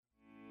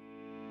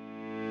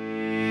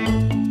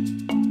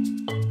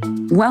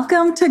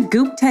Welcome to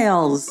Goop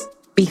Tales,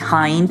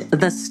 Behind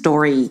the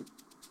Story.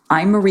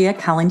 I'm Maria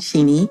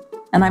Calancini,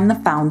 and I'm the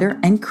founder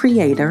and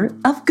creator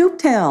of Goop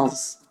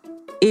Tales.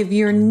 If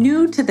you're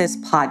new to this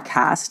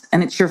podcast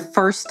and it's your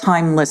first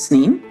time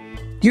listening,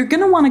 you're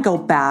going to want to go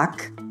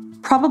back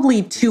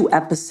probably 2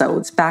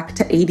 episodes, back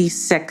to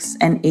 86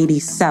 and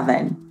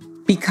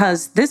 87,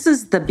 because this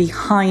is the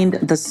Behind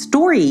the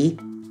Story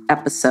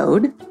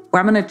episode where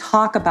I'm going to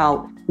talk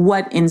about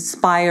what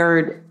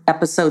inspired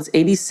episodes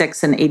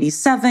 86 and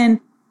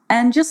 87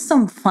 and just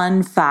some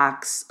fun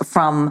facts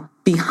from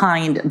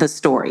behind the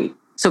story.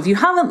 So if you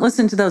haven't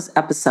listened to those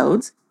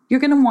episodes, you're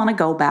going to want to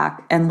go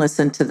back and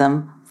listen to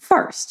them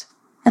first.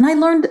 And I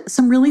learned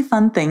some really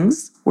fun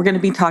things. We're going to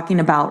be talking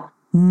about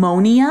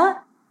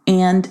Monia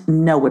and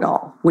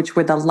Know-It-All, which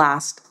were the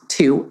last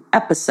 2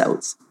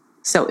 episodes.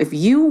 So if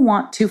you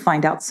want to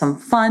find out some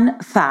fun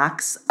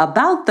facts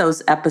about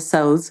those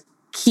episodes,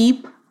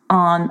 keep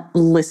on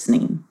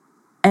listening.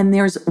 And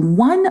there's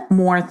one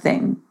more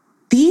thing.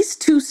 These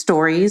 2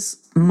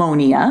 stories,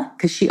 Monia,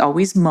 because she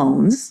always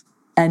moans,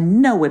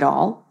 and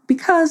Know-It-All,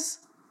 because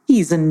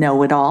he's a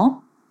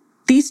know-it-all.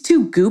 These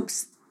 2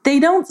 goops, they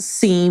don't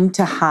seem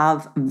to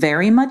have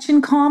very much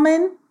in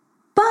common,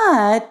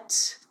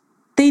 but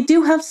they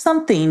do have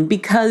something,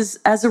 because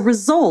as a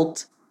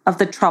result of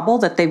the trouble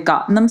that they've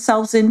gotten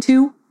themselves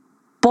into,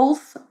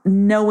 both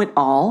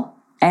Know-It-All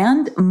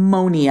and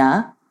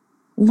Monia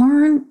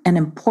learn an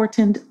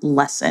important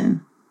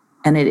lesson,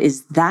 and it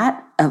is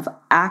that of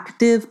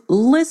active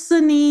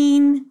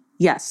listening.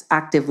 Yes,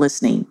 active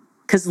listening,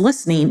 because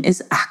listening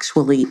is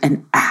actually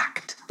an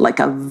act, like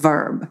a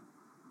verb.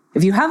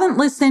 If you haven't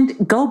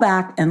listened, go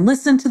back and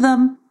listen to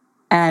them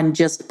and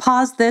just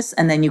pause this,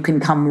 and then you can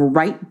come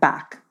right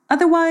back.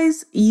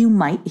 Otherwise, you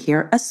might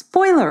hear a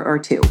spoiler or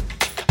 2.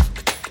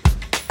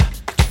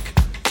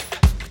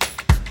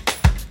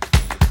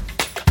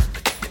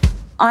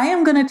 I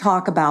am going to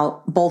talk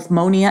about both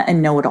Monia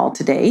and Know-It-All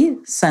today,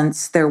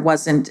 since there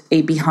wasn't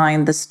a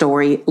behind the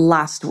story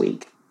last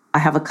week. I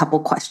have a couple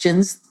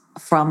questions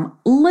from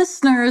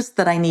listeners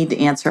that I need to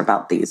answer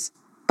about these.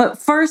 But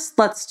first,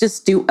 let's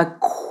just do a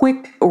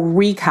quick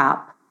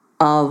recap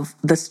of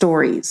the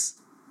stories.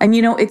 And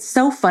it's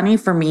so funny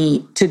for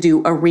me to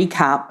do a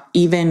recap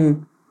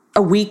even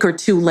a week or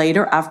 2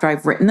 later after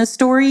I've written the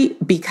story,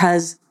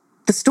 because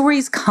the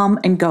stories come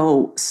and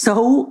go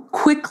so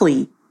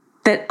quickly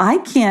that I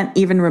can't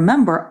even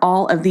remember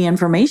all of the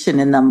information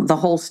in them, the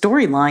whole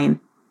storyline.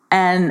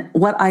 And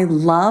what I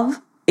love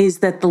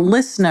is that the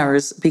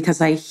listeners, because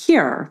I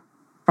hear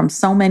from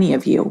so many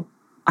of you,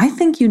 I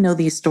think you know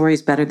these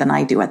stories better than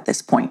I do at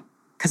this point,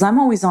 because I'm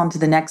always on to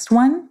the next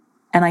one.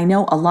 And I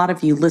know a lot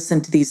of you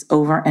listen to these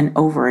over and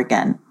over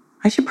again.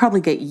 I should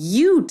probably get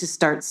you to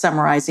start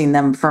summarizing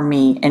them for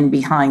me in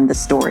Behind the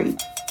Story.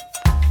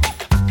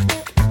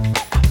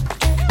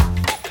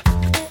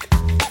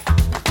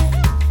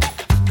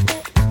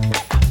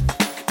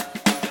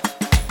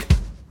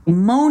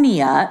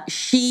 Monia,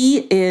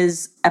 she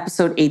is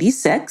episode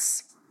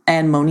 86,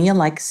 and Monia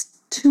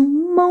likes to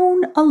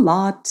moan a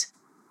lot.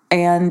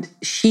 And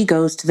she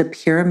goes to the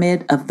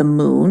Pyramid of the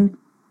Moon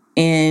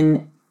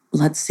in,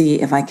 let's see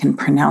if I can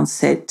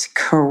pronounce it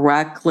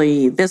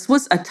correctly. This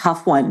was a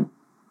tough one.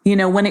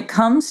 When it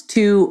comes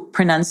to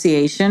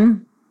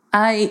pronunciation,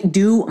 I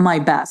do my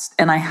best,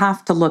 and I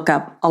have to look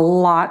up a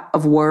lot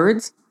of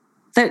words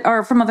that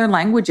are from other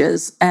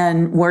languages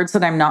and words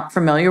that I'm not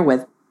familiar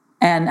with,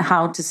 and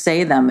how to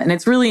say them. And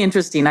it's really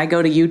interesting. I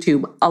go to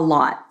YouTube a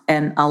lot,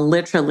 and I'll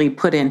literally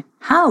put in,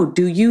 how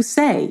do you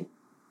say?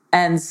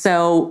 And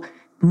so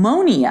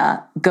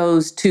Monia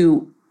goes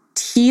to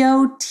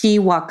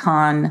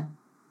Teotihuacan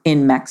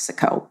in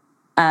Mexico.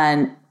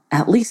 And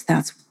at least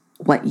that's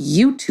what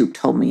YouTube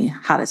told me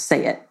how to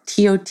say it,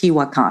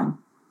 Teotihuacan.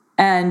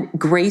 And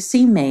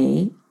Gracie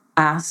May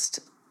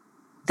asked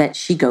that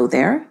she go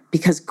there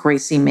because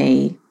Gracie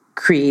May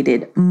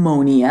created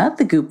Monia,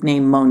 the goop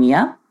named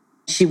Monia.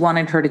 She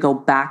wanted her to go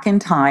back in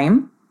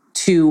time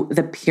to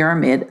the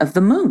Pyramid of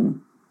the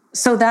Moon.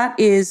 So that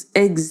is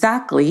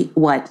exactly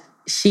what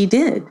she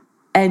did.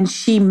 And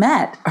she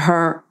met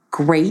her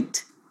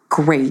great,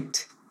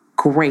 great,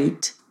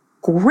 great,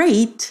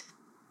 great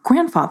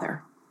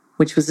grandfather,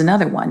 which was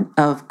another one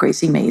of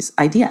Gracie May's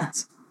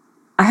ideas.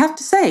 I have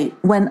to say,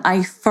 when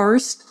I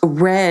first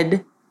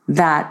read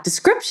that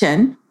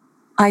description,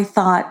 I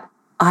thought,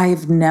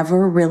 I've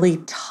never really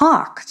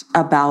talked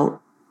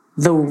about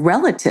the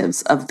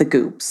relatives of the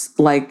goops,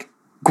 like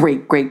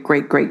great, great,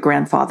 great, great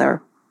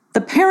grandfather.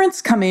 The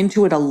parents come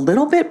into it a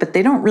little bit, but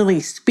they don't really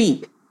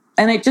speak.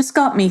 And it just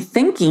got me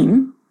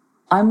thinking,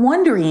 I'm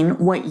wondering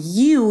what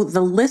you,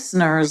 the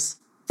listeners,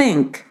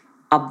 think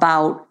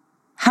about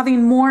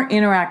having more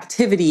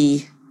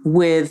interactivity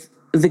with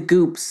the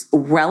goops'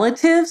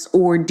 relatives,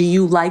 or do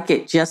you like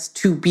it just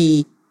to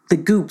be the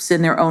goops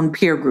in their own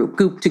peer group,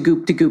 goop to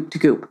goop to goop to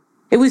goop?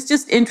 It was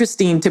just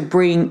interesting to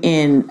bring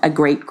in a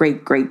great,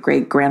 great, great,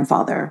 great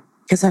grandfather,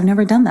 because I've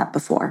never done that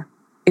before.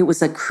 It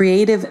was a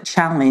creative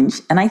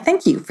challenge, and I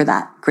thank you for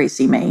that,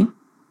 Gracie May.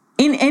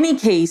 In any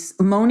case,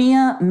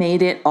 Monia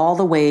made it all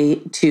the way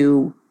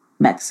to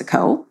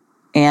Mexico,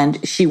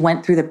 and she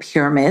went through the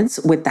pyramids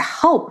with the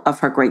help of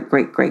her great,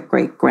 great, great,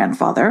 great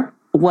grandfather,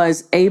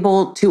 was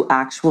able to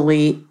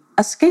actually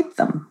escape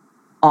them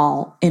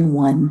all in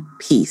one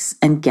piece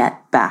and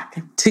get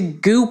back to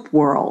Goop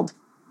World.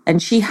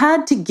 And she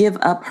had to give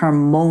up her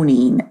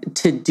moaning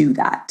to do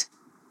that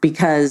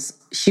because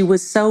she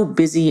was so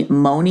busy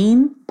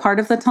moaning part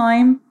of the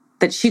time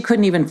that she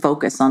couldn't even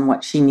focus on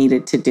what she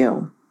needed to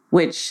do,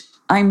 which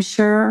I'm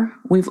sure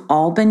we've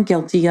all been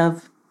guilty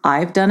of.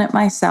 I've done it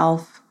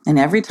myself. And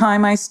every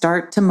time I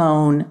start to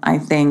moan, I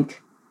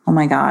think, oh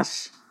my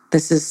gosh,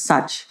 this is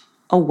such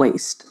a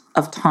waste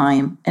of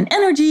time and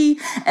energy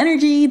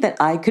that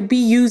I could be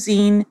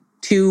using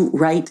to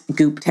write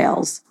Goop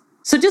Tales.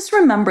 So just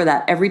remember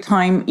that every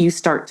time you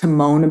start to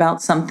moan about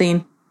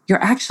something,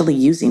 you're actually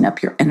using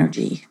up your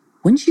energy.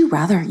 Wouldn't you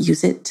rather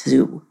use it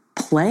to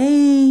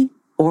play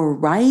or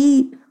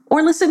write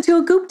or listen to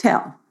a Goop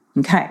Tale?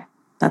 Okay,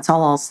 that's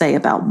all I'll say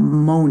about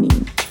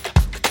moaning.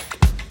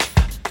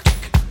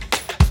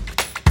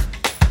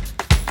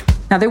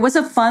 Now, there was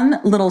a fun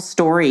little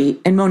story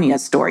in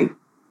Monia's story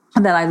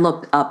that I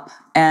looked up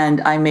and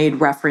I made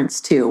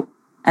reference to,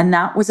 and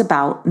that was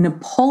about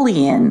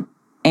Napoleon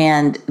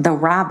and the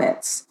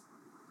rabbits.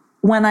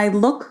 When I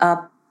look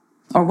up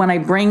or when I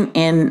bring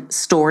in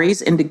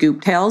stories into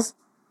Goop Tales,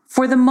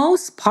 for the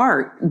most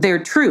part,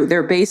 they're true.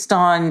 They're based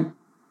on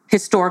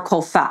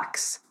historical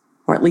facts,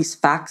 or at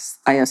least facts,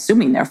 I'm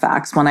assuming they're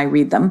facts when I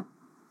read them.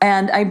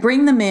 And I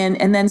bring them in,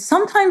 and then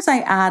sometimes I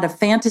add a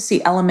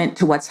fantasy element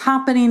to what's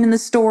happening in the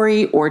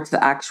story or to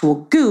the actual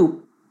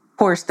goop. Of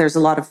course, there's a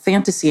lot of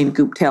fantasy in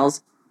Goop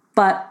Tales,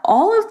 but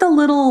all of the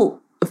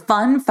little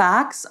fun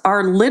facts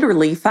are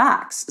literally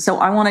facts. So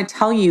I want to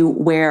tell you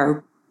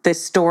where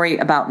this story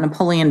about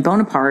Napoleon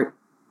Bonaparte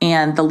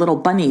and the little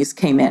bunnies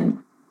came in.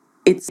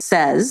 It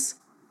says,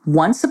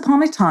 once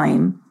upon a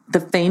time, the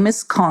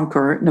famous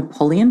conqueror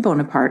Napoleon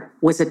Bonaparte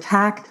was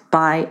attacked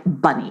by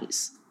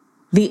bunnies.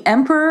 The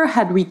emperor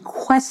had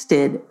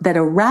requested that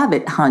a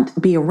rabbit hunt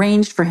be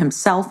arranged for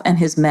himself and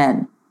his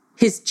men.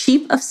 His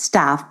chief of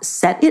staff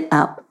set it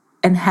up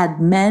and had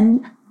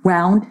men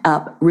round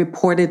up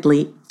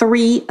reportedly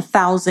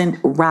 3,000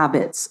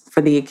 rabbits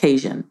for the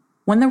occasion.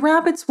 When the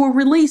rabbits were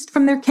released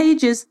from their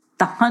cages,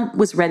 the hunt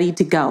was ready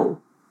to go.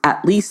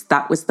 At least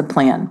that was the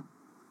plan.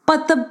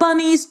 But the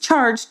bunnies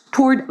charged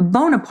toward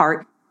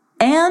Bonaparte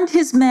and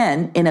his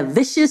men in a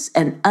vicious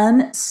and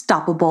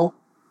unstoppable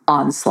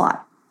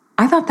onslaught.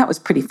 I thought that was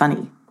pretty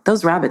funny.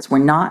 Those rabbits were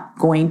not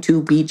going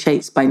to be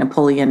chased by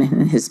Napoleon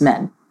and his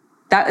men.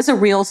 That is a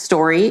real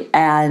story,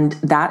 and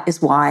that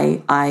is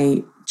why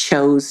I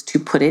chose to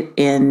put it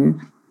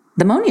in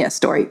the Monia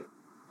story.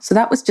 So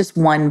that was just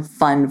one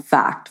fun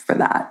fact for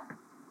that.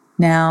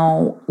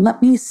 Now, let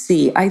me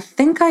see. I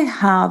think I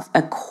have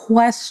a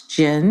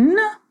question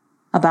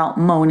about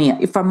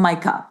Monia from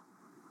Micah.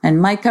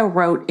 And Micah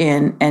wrote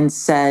in and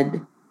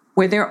said,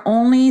 were there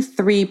only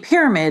 3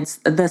 pyramids,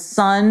 the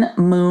sun,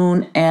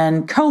 moon,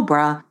 and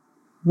cobra?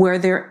 Were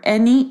there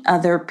any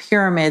other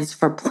pyramids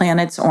for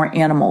planets or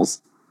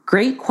animals?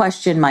 Great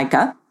question,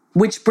 Micah,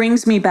 which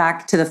brings me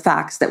back to the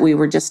facts that we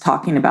were just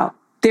talking about.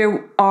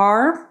 There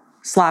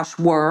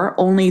were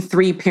only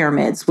 3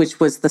 pyramids, which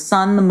was the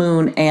sun, the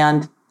moon,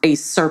 and a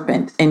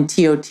serpent in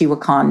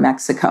Teotihuacan,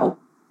 Mexico.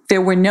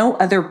 There were no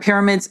other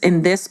pyramids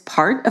in this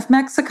part of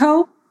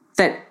Mexico,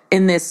 that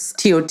in this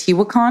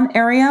Teotihuacan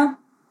area,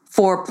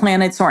 for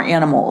planets or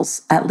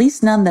animals, at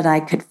least none that I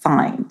could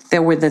find.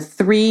 There were the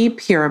 3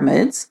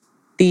 pyramids,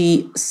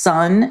 the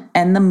sun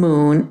and the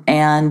moon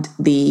and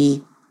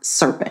the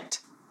serpent.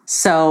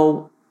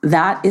 So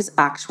that is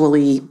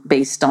actually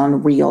based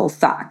on real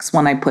facts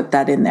when I put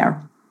that in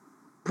there.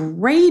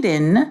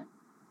 Braden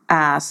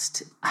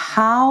asked,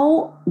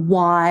 how,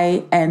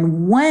 why,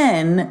 and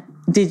when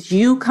did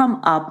you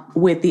come up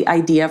with the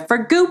idea for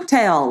Goop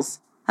Tales?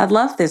 I'd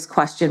love this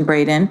question,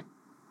 Braden.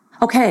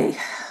 Okay,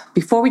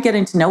 before we get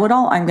into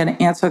know-it-all, I'm going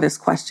to answer this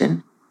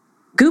question.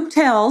 Goop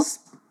Tales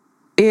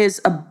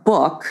is a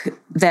book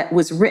that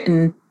was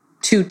written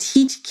to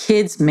teach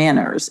kids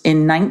manners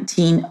in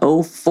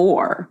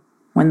 1904,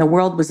 when the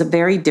world was a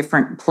very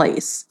different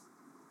place.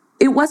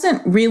 It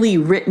wasn't really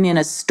written in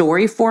a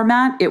story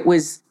format. It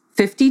was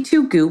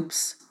 52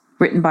 goops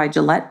written by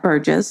Gillette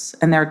Burgess,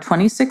 and there are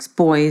 26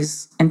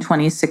 boys and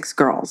 26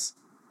 girls.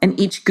 And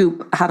each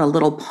goop had a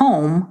little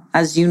poem,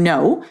 as you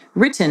know,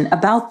 written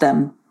about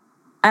them.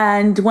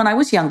 And when I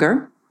was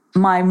younger,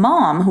 my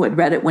mom, who had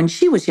read it when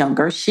she was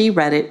younger, she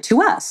read it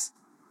to us.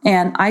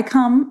 And I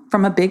come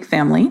from a big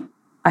family.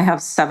 I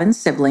have 7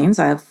 siblings.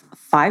 I have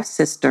 5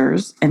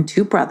 sisters and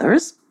 2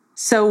 brothers.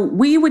 So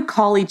we would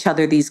call each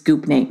other these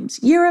goop names.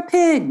 You're a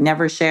pig,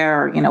 never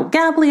share,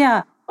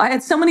 Gablia. I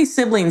had so many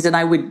siblings, and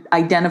I would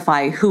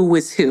identify who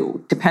was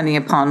who, depending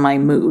upon my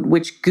mood,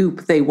 which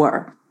goop they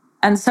were.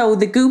 And so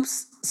the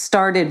goops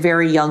started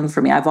very young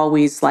for me. I've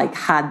always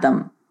had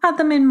them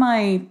in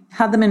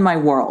my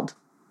world.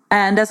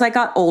 And as I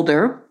got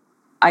older,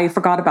 I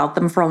forgot about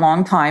them for a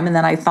long time. And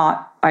then I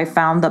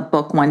found the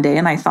book one day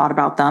and I thought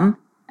about them.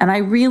 And I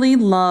really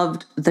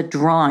loved the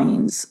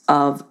drawings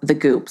of the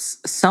goops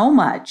so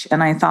much.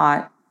 And I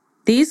thought,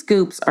 these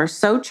goops are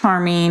so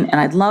charming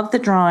and I love the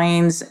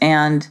drawings.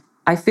 And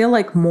I feel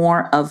like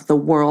more of the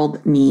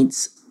world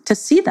needs to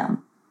see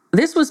them.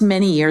 This was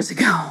many years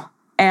ago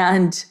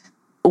and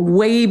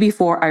way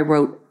before I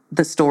wrote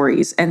the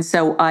stories. And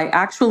so I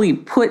actually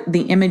put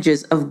the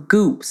images of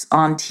goops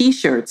on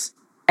t-shirts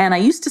and I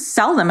used to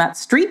sell them at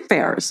street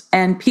fairs.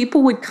 And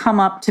people would come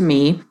up to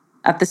me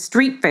at the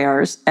street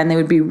fairs and they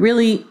would be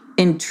really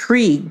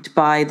intrigued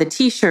by the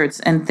t-shirts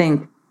and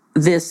think,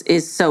 this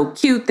is so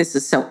cute, this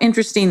is so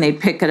interesting. They'd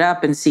pick it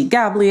up and see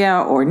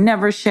Gablia or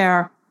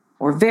Nevershare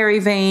or Very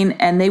Vain,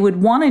 and they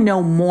would want to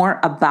know more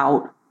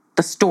about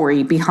the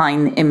story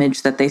behind the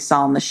image that they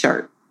saw on the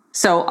shirt.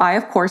 So I,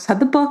 of course,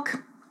 had the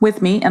book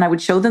with me and I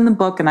would show them the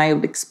book and I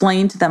would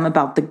explain to them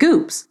about the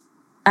goops.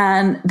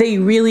 And they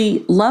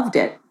really loved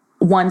it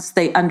once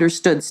they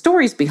understood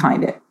stories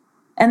behind it.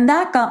 And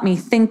that got me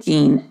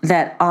thinking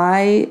that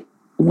I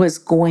was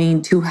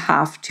going to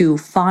have to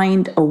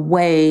find a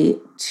way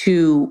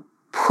to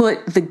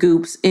put the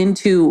goops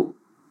into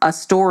a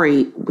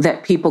story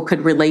that people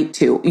could relate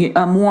to,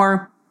 a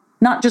more,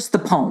 not just the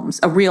poems,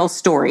 a real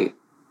story,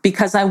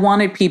 because I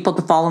wanted people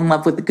to fall in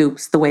love with the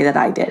goops the way that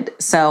I did.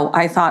 So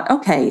I thought,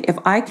 okay, if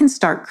I can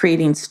start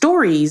creating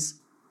stories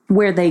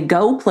where they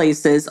go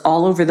places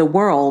all over the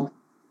world,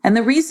 and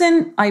the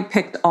reason I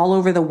picked all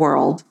over the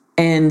world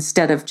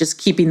instead of just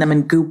keeping them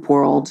in goop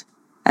world,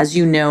 as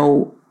you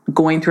know,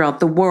 going throughout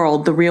the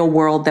world, the real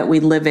world that we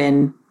live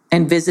in,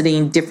 and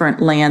visiting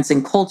different lands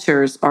and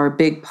cultures are a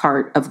big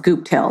part of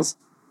Goop Tales.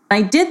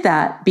 I did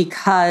that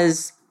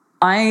because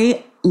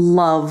I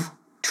love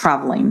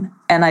traveling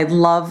and I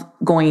love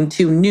going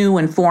to new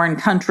and foreign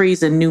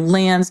countries and new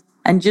lands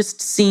and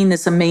just seeing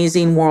this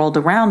amazing world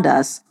around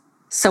us.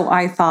 So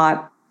I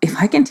thought, if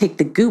I can take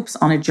the goops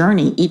on a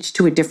journey, each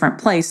to a different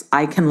place,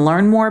 I can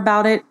learn more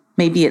about it.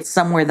 Maybe it's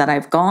somewhere that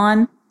I've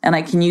gone, and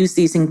I can use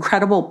these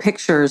incredible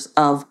pictures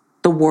of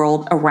the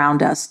world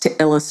around us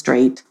to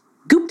illustrate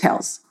Goop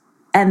Tales.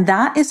 And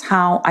that is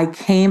how I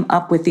came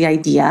up with the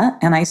idea.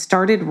 And I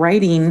started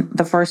writing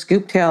the first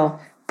Goop Tale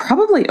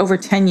probably over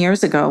 10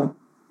 years ago.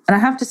 And I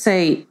have to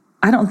say,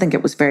 I don't think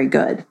it was very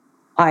good.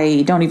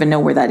 I don't even know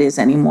where that is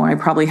anymore. I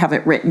probably have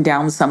it written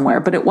down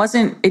somewhere, but it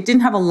didn't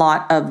have a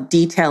lot of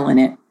detail in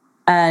it.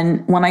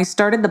 And when I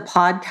started the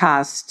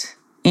podcast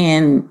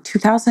in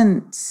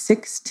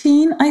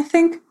 2016, I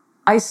think,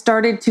 I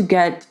started to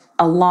get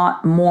a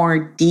lot more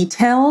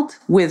detailed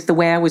with the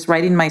way I was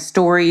writing my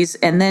stories.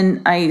 And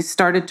then I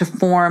started to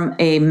form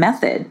a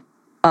method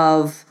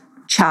of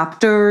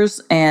chapters,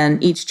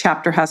 and each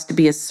chapter has to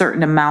be a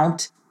certain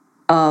amount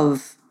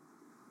of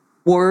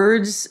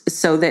words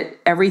so that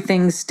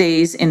everything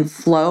stays in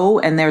flow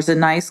and there's a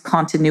nice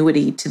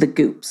continuity to the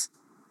goops.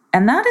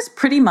 And that is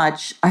pretty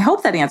much, I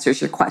hope that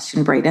answers your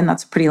question, Braden.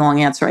 That's a pretty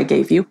long answer I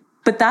gave you.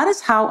 But that is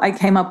how I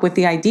came up with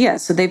the idea.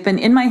 So they've been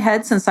in my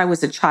head since I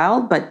was a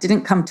child, but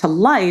didn't come to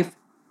life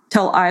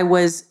till I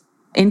was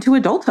into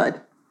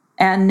adulthood.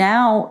 And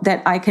now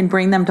that I can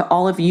bring them to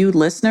all of you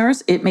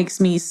listeners, it makes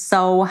me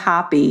so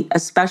happy,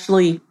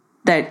 especially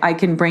that I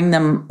can bring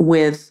them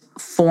with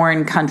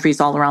foreign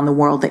countries all around the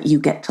world that you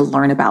get to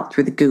learn about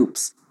through the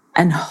goops.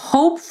 And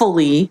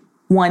hopefully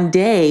one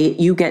day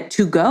you get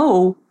to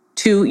go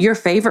to your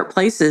favorite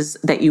places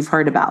that you've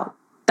heard about.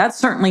 That's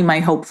certainly my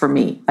hope for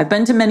me. I've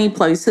been to many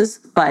places,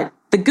 but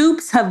the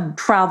goops have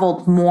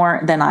traveled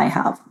more than I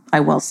have.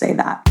 I will say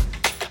that.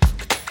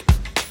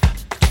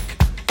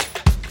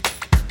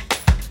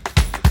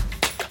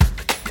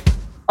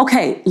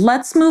 Okay,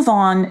 let's move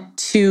on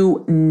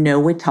to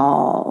Know It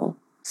All.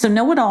 So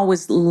Know It All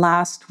was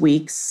last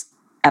week's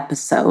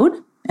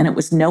episode, and it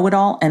was Know It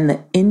All and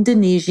the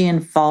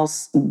Indonesian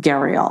false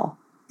gharial.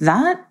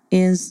 That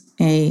is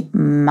a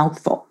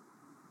mouthful.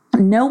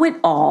 Know It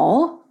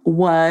All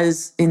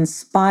was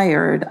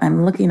inspired,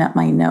 I'm looking at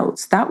my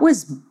notes, that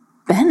was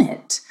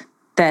Bennett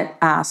that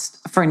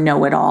asked for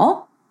Know It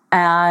All.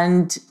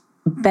 And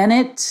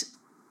Bennett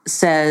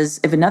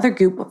says, if another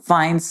goop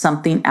finds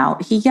something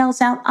out, he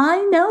yells out,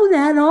 I know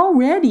that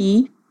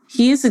already.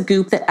 He is a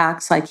goop that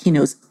acts like he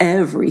knows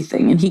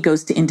everything. And he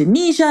goes to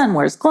Indonesia and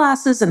wears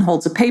glasses and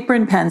holds a paper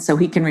and pen so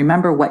he can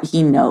remember what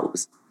he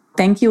knows.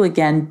 Thank you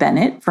again,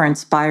 Bennett, for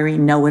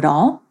inspiring Know It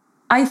All.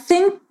 I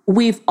think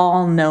we've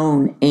all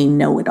known a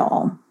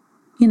know-it-all.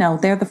 You know,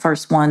 they're the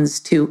first ones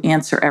to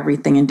answer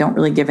everything and don't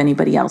really give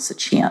anybody else a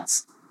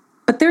chance.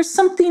 But there's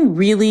something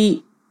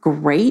really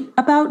great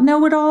about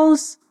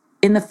know-it-alls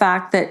in the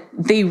fact that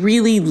they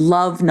really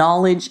love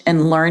knowledge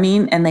and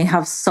learning, and they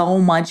have so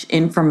much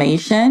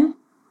information.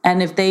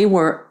 And if they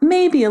were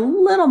maybe a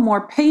little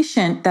more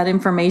patient, that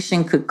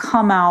information could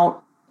come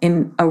out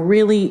in a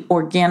really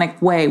organic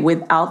way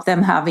without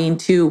them having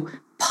to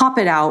pop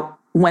it out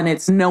when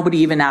it's nobody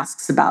even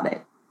asks about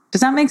it. Does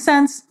that make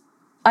sense?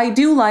 I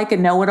do like a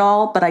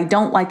know-it-all, but I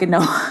don't like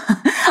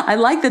I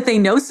like that they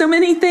know so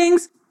many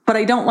things, but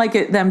I don't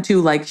like them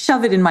to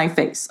shove it in my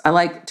face. I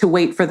like to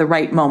wait for the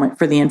right moment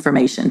for the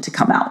information to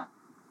come out.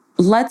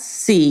 Let's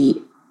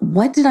see.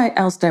 what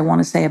else did I want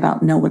to say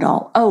about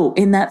Know-It-All? Oh,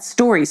 in that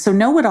story. So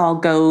Know-It-All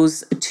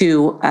goes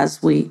to,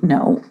 as we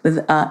know,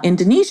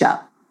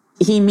 Indonesia.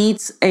 He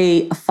meets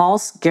a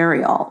false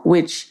gharial,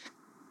 which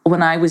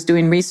when I was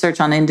doing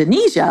research on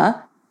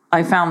Indonesia,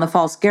 I found the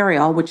false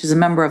gharial, which is a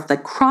member of the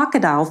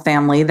crocodile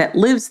family that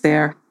lives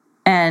there.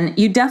 And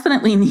you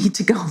definitely need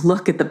to go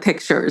look at the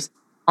pictures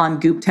on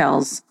Goop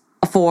Tales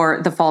for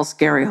the false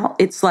gharial.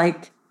 It's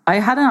like, I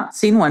had not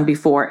seen one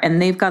before,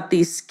 and they've got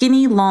these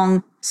skinny,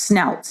 long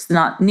snouts,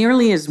 not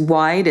nearly as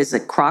wide as a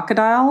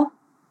crocodile's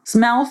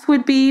mouth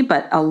would be,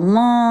 but a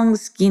long,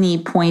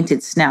 skinny,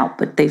 pointed snout,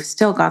 but they've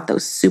still got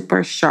those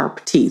super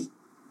sharp teeth.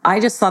 I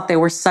just thought they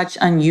were such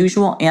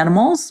unusual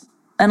animals.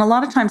 And a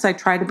lot of times I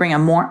try to bring a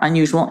more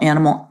unusual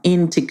animal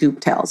into Goop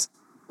Tales.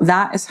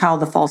 That is how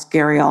the false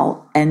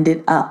gharial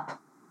ended up.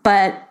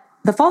 But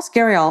the false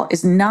gharial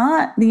is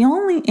not the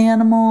only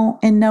animal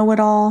in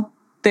Know-It-All.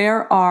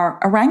 There are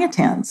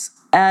orangutans.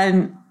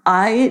 And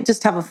I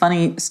just have a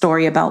funny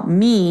story about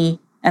me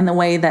and the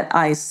way that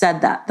I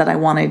said that I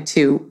wanted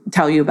to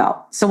tell you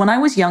about. So when I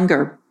was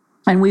younger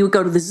and we would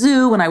go to the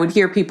zoo and I would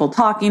hear people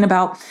talking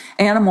about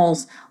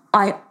animals,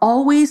 I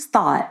always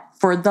thought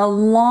for the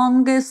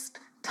longest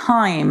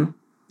time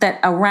that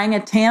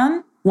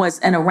orangutan was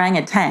an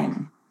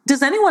orangutan.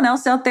 Does anyone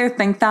else out there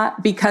think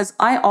that? Because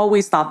I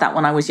always thought that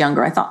when I was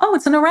younger. I thought, oh,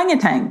 it's an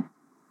orangutan.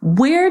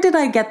 Where did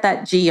I get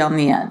that G on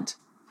the end?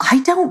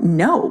 I don't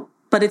know,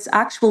 but it's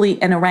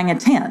actually an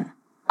orangutan.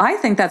 I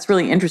think that's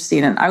really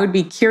interesting, and I would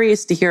be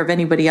curious to hear if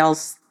anybody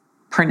else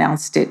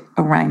pronounced it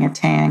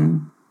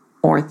orangutan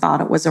or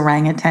thought it was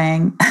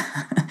orangutan.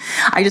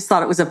 I just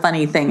thought it was a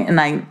funny thing,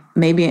 and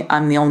maybe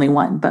I'm the only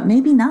one, but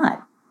maybe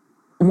not.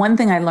 One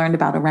thing I learned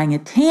about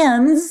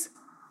orangutans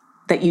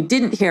that you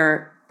didn't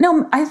hear,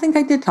 no, I think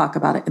I did talk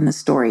about it in the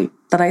story,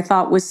 that I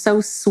thought was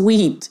so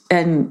sweet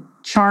and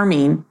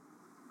charming,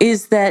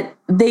 is that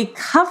they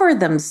cover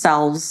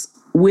themselves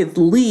with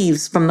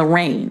leaves from the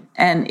rain.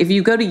 And if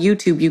you go to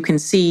YouTube, you can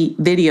see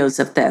videos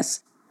of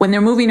this. When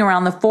they're moving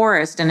around the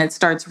forest and it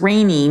starts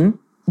raining,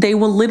 they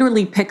will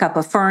literally pick up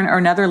a fern or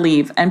another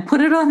leaf and put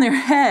it on their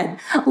head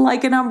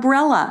like an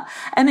umbrella.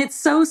 And it's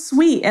so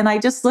sweet. And I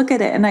just look at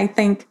it and I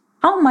think,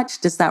 how much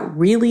does that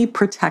really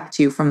protect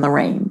you from the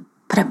rain?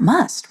 But it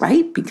must,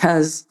 right?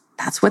 Because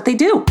that's what they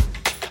do.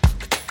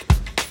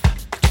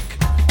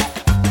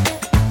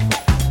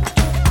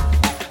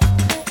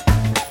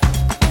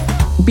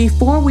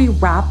 Before we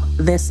wrap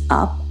this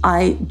up,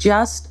 I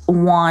just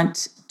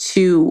want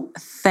to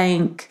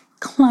thank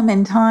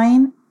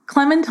Clementine.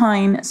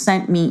 Clementine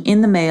sent me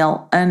in the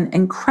mail an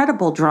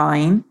incredible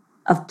drawing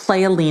of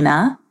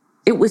Playalina.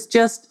 It was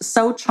just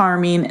so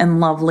charming and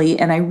lovely,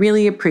 and I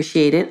really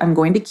appreciate it. I'm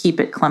going to keep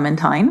it,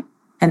 Clementine,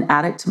 and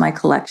add it to my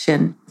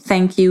collection.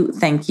 Thank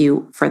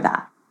you for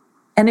that.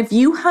 And if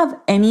you have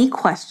any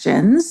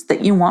questions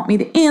that you want me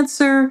to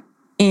answer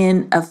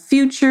in a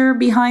future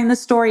Behind the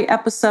Story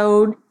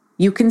episode,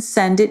 you can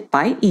send it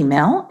by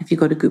email if you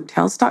go to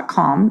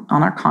gooptales.com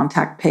on our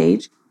contact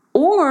page,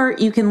 or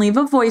you can leave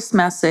a voice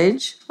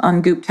message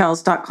on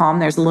gooptales.com.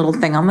 There's a little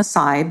thing on the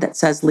side that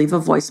says leave a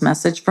voice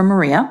message for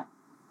Maria,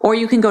 or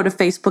you can go to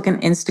Facebook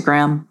and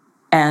Instagram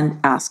and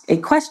ask a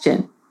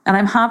question. And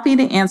I'm happy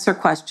to answer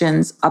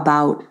questions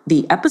about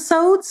the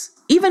episodes,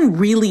 even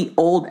really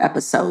old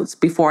episodes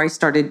before I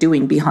started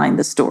doing Behind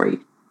the Story.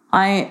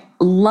 I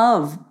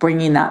love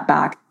bringing that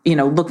back,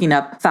 looking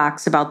up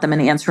facts about them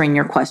and answering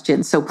your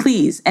questions. So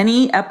please,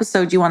 any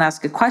episode you want to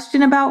ask a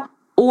question about,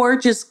 or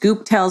just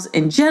Goop Tales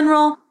in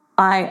general,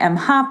 I am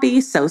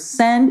happy. So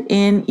send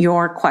in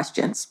your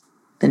questions.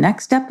 The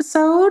next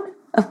episode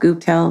of Goop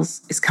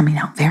Tales is coming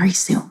out very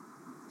soon.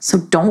 So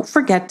don't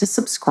forget to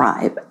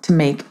subscribe to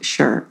make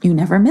sure you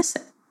never miss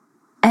it.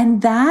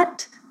 And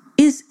that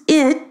is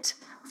it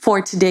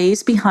for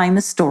today's Behind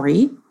the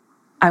Story.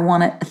 I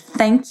want to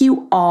thank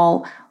you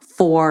all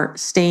for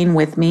staying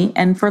with me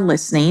and for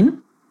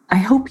listening. I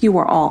hope you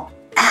are all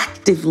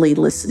actively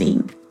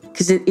listening,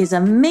 because it is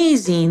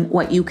amazing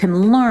what you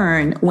can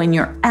learn when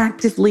you're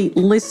actively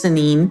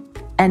listening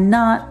and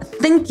not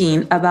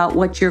thinking about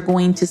what you're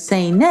going to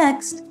say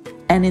next,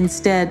 and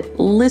instead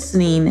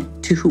listening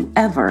to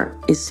whoever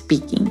is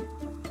speaking.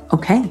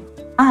 Okay,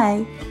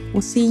 I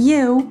will see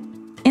you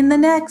in the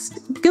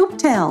next Goop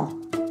Tale.